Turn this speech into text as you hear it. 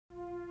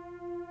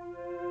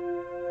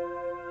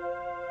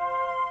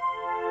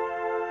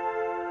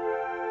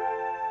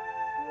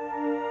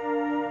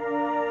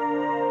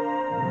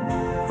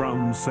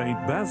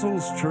St.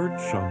 Basil's Church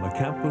on the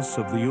campus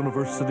of the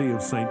University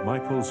of St.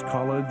 Michael's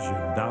College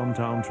in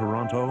downtown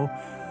Toronto,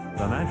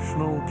 the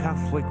National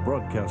Catholic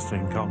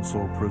Broadcasting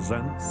Council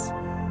presents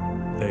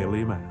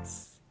Daily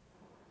Mass.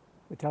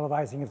 The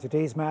televising of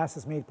today's Mass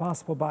is made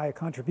possible by a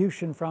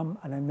contribution from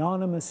an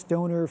anonymous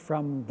donor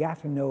from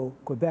Gatineau,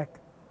 Quebec.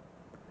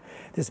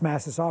 This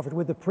Mass is offered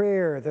with the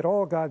prayer that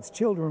all God's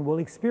children will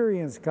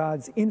experience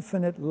God's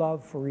infinite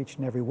love for each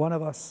and every one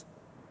of us,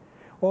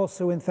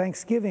 also in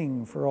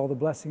thanksgiving for all the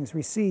blessings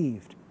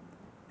received,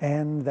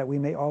 and that we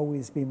may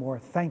always be more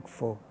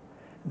thankful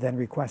than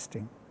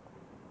requesting.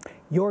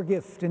 Your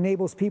gift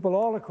enables people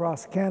all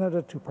across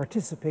Canada to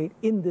participate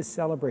in this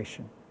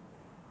celebration.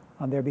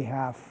 On their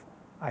behalf,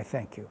 I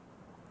thank you.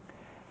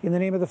 In the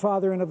name of the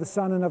Father, and of the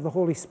Son, and of the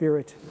Holy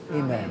Spirit,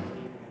 amen.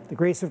 The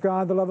grace of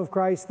God, the love of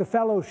Christ, the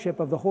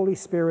fellowship of the Holy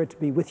Spirit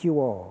be with you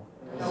all.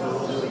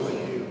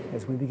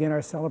 As we begin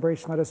our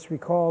celebration, let us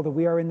recall that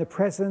we are in the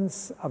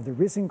presence of the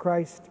risen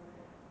Christ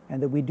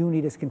and that we do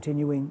need His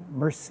continuing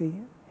mercy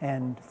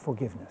and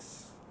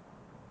forgiveness.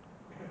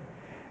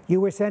 You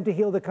were sent to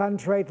heal the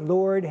contrite.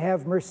 Lord,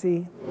 have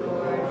mercy.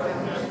 Lord,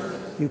 have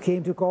mercy. You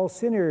came to call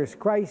sinners.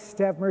 Christ,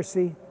 have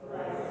mercy.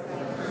 Christ,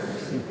 have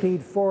mercy. You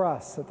plead for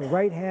us at the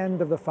right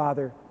hand of the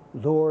Father.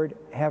 Lord,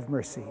 have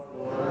mercy.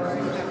 Lord,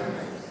 have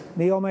mercy.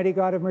 May Almighty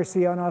God have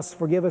mercy on us,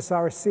 forgive us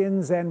our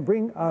sins, and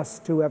bring us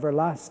to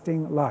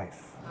everlasting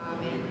life.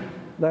 Amen.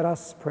 Let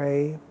us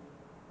pray.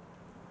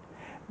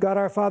 God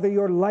our Father,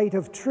 your light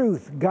of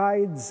truth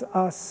guides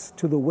us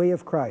to the way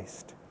of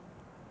Christ.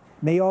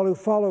 May all who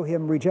follow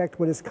him reject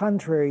what is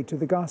contrary to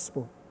the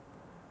gospel.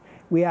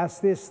 We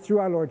ask this through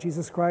our Lord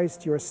Jesus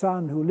Christ, your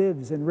Son, who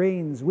lives and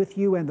reigns with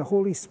you and the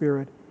Holy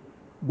Spirit,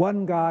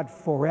 one God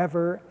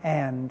forever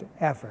and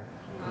ever.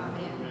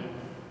 Amen.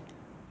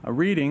 A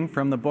reading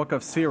from the book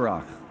of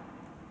Sirach.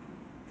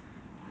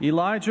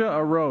 Elijah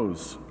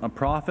arose, a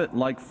prophet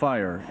like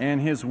fire,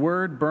 and his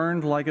word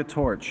burned like a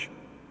torch.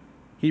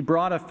 He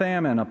brought a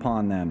famine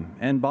upon them,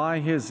 and by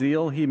his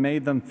zeal he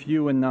made them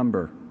few in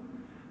number.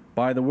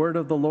 By the word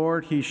of the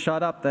Lord he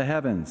shut up the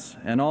heavens,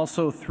 and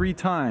also 3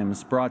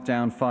 times brought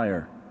down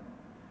fire.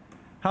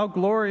 How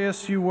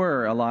glorious you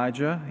were,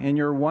 Elijah, in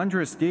your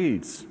wondrous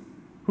deeds!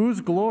 Whose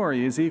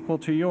glory is equal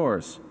to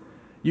yours?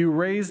 You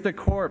raised a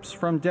corpse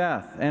from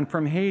death and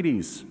from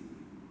Hades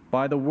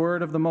by the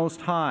word of the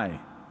Most High.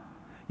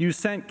 You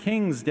sent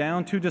kings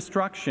down to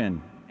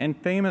destruction and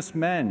famous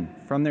men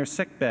from their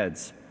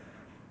sickbeds.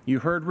 You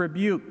heard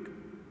rebuke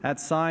at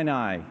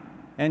Sinai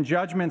and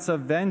judgments of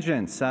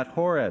vengeance at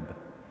Horeb.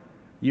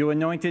 You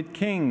anointed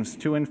kings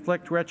to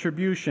inflict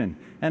retribution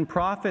and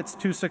prophets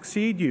to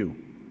succeed you.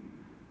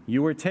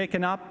 You were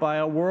taken up by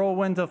a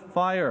whirlwind of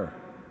fire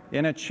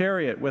in a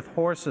chariot with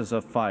horses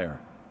of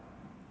fire.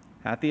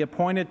 At the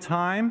appointed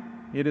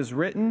time, it is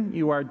written,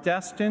 you are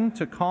destined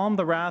to calm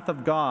the wrath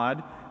of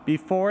God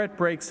before it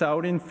breaks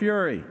out in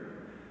fury,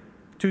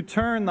 to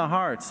turn the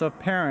hearts of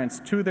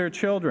parents to their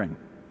children,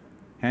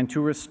 and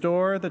to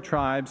restore the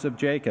tribes of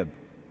Jacob.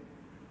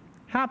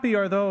 Happy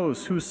are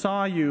those who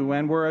saw you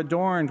and were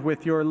adorned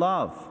with your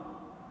love,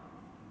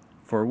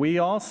 for we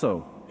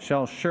also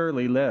shall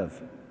surely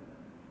live.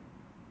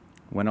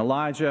 When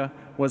Elijah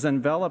was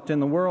enveloped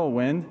in the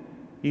whirlwind,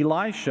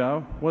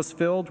 Elisha was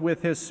filled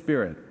with his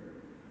spirit.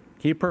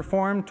 He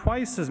performed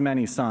twice as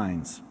many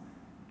signs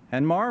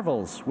and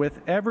marvels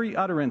with every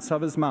utterance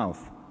of his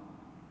mouth.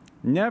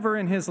 Never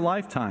in his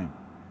lifetime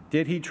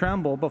did he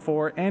tremble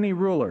before any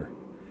ruler,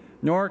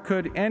 nor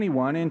could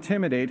anyone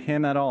intimidate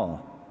him at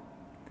all.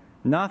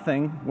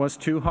 Nothing was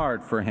too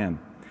hard for him,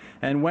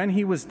 and when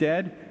he was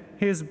dead,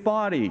 his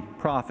body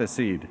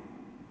prophesied.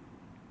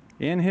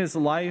 In his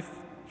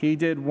life he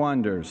did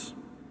wonders,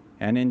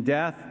 and in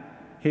death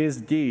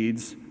his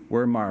deeds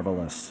were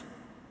marvelous.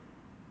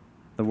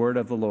 The word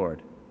of the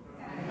Lord.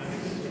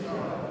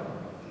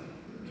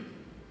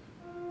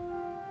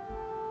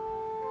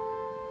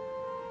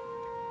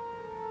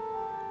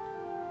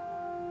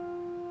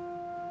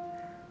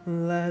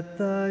 Let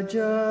the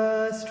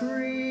just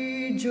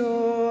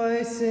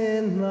rejoice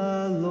in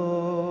the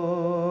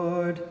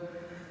Lord.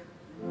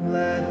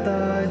 Let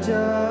the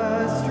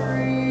just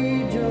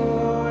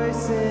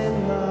rejoice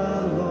in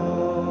the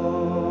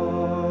Lord.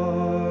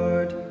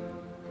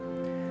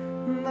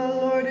 The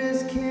Lord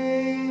is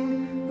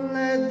King.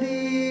 Let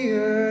the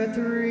earth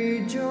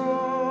rejoice.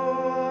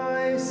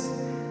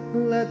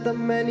 Let the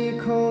many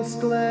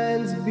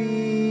coastlands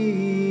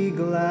be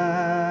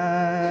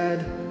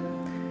glad.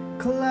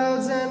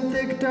 Clouds and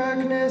thick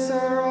darkness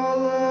are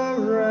all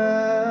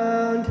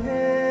around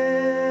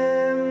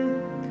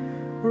him.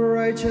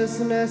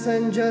 Righteousness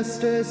and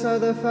justice are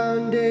the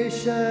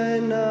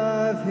foundation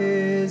of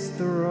his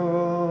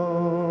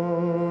throne.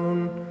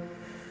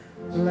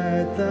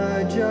 Let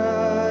the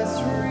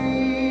just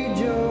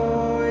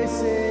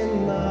rejoice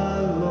in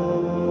the Lord.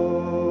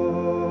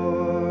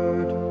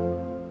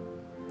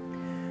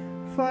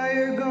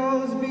 Fire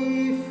goes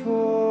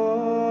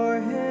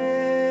before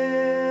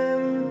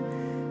him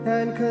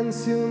and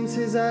consumes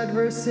his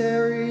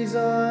adversaries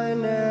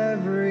on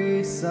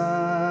every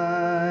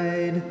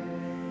side.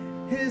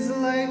 His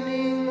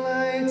lightning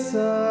lights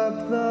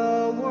up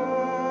the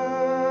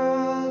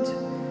world.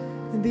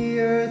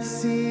 The earth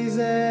sees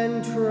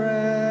and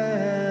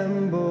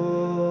trembles.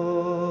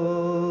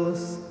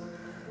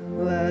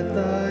 Let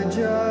the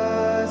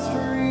just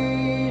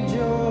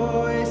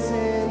rejoice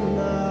in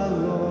the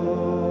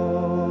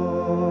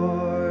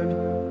Lord.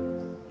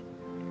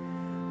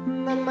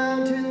 The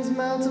mountains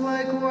melt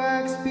like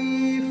wax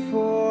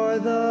before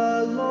the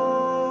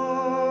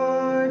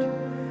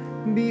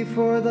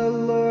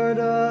Lord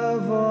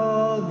of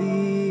all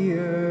the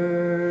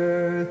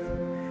earth.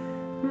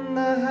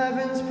 The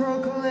heavens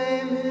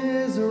proclaim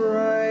his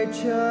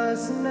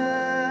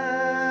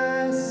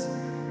righteousness,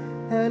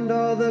 and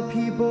all the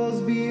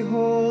peoples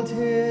behold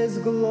his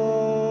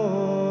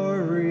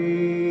glory.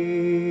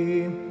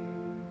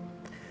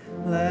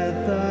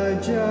 Let the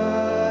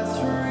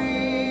just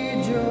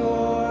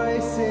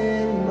rejoice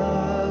in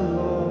the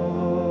Lord.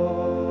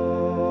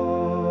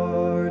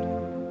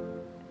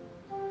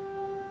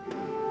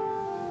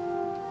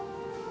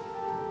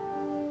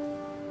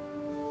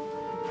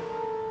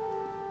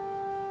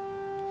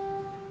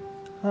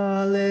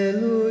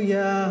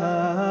 Alleluia,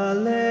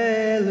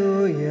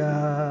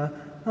 alleluia,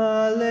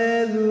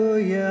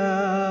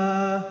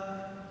 alleluia,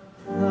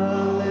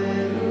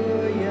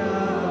 alleluia,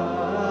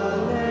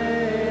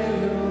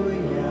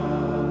 alleluia,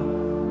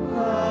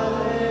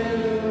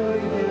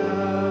 alleluia.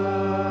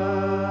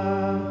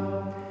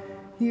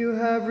 You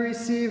have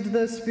received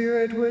the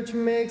Spirit which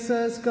makes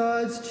us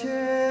God's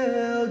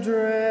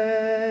children,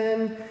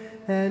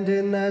 and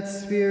in that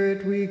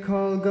Spirit we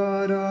call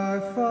God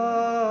our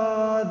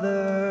Father.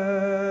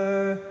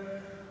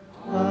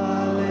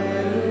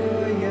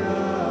 Alleluia,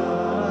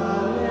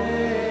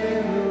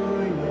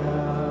 alleluia,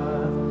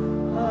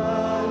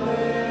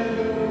 alleluia.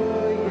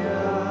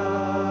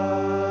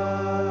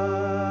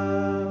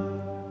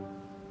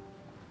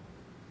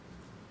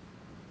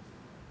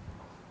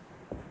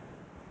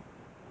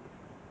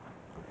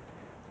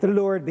 The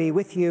Lord be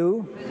with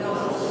you.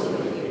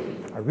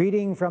 A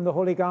reading from the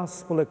Holy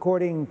Gospel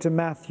according to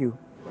Matthew.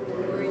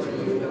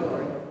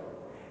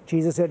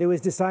 Jesus said to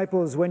his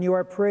disciples, "When you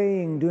are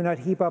praying, do not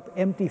heap up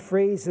empty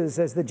phrases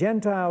as the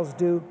Gentiles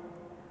do,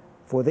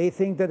 for they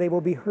think that they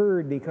will be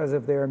heard because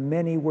of their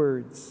many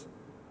words.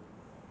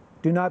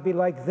 Do not be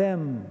like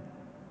them,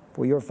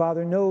 for your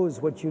Father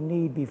knows what you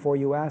need before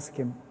you ask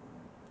him.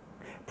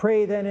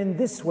 Pray then in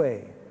this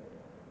way: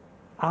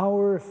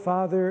 Our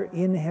Father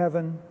in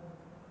heaven,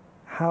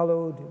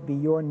 hallowed be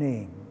your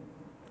name.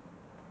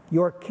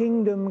 Your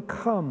kingdom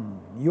come,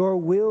 your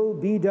will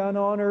be done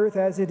on earth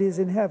as it is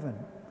in heaven.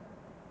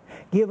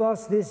 Give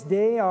us this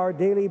day our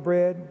daily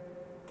bread,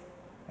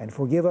 and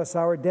forgive us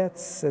our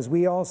debts as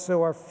we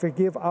also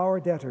forgive our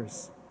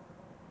debtors.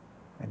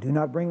 And do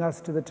not bring us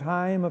to the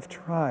time of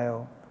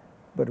trial,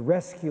 but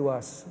rescue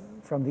us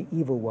from the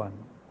evil one.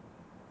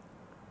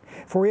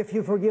 For if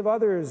you forgive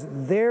others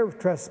their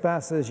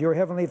trespasses, your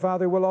heavenly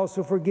Father will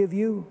also forgive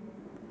you.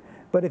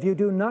 But if you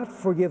do not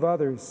forgive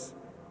others,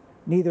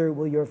 neither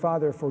will your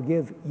Father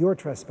forgive your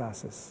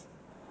trespasses."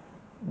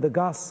 The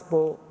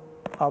Gospel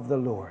of the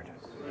Lord.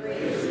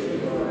 Praise